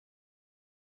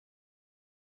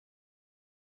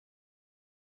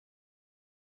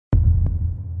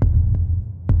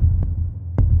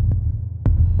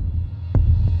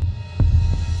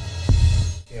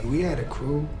We had a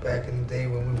crew back in the day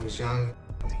when we was young.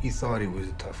 He thought he was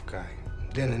a tough guy.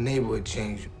 Then the neighborhood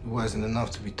changed. It wasn't enough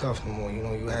to be tough no more, you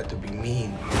know, you had to be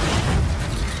mean.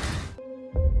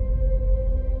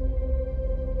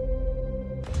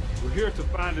 We're here to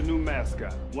find a new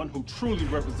mascot, one who truly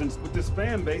represents what this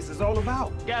fan base is all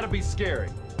about. Gotta be scary.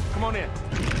 Come on in.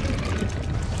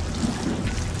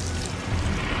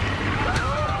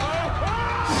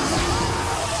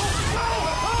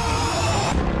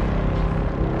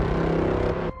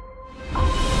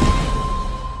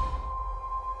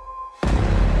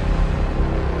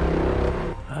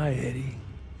 Hi, Eddie.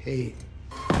 Hey.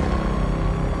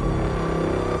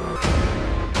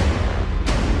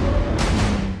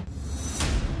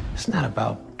 It's not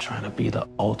about trying to be the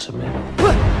ultimate.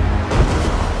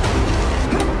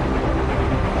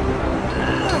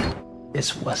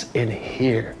 It's what's in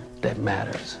here that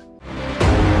matters.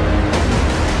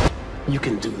 You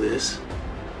can do this.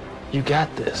 You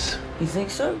got this. You think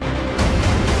so?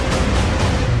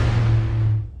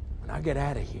 When I get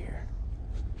out of here,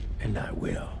 and I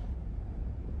will,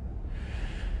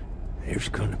 there's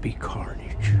gonna be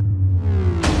carnage.